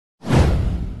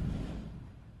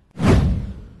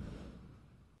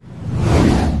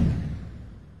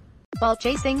ball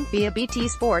chasing, be a BT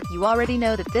sport, you already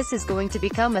know that this is going to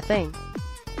become a thing.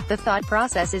 The thought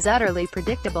process is utterly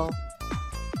predictable.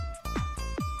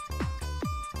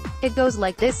 It goes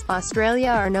like this: Australia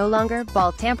are no longer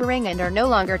ball tampering and are no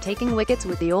longer taking wickets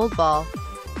with the old ball.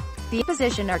 The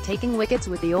opposition are taking wickets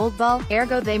with the old ball,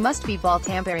 ergo they must be ball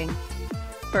tampering.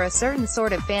 For a certain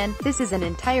sort of fan, this is an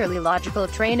entirely logical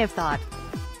train of thought.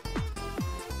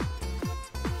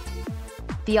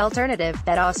 The alternative,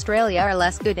 that Australia are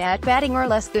less good at batting or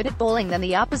less good at bowling than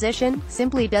the opposition,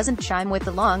 simply doesn't chime with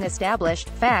the long-established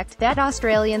fact that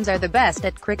Australians are the best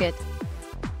at cricket.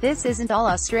 This isn't all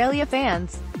Australia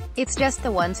fans. It's just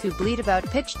the ones who bleat about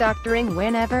pitch doctoring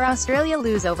whenever Australia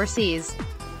lose overseas.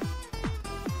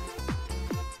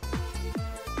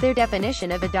 Their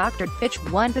definition of a doctored pitch,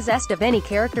 one possessed of any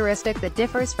characteristic that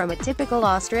differs from a typical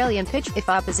Australian pitch. If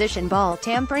opposition ball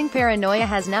tampering paranoia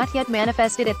has not yet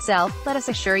manifested itself, let us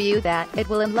assure you that it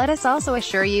will, and let us also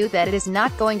assure you that it is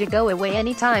not going to go away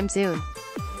anytime soon.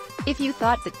 If you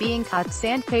thought that being caught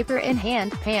sandpaper in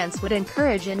hand pants would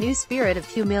encourage a new spirit of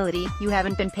humility, you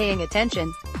haven't been paying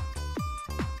attention.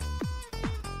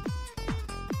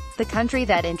 The country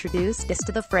that introduced us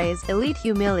to the phrase elite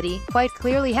humility quite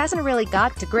clearly hasn't really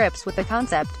got to grips with the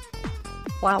concept.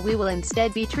 While we will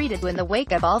instead be treated in the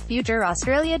wake of all future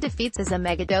Australia defeats as a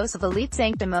megadose of elite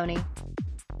sanctimony.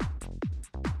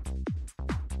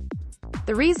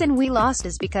 The reason we lost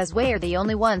is because we're the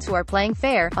only ones who are playing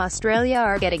fair. Australia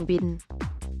are getting beaten.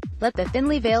 Let the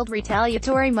thinly veiled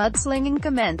retaliatory mudslinging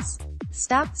commence.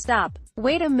 Stop.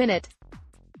 Wait a minute.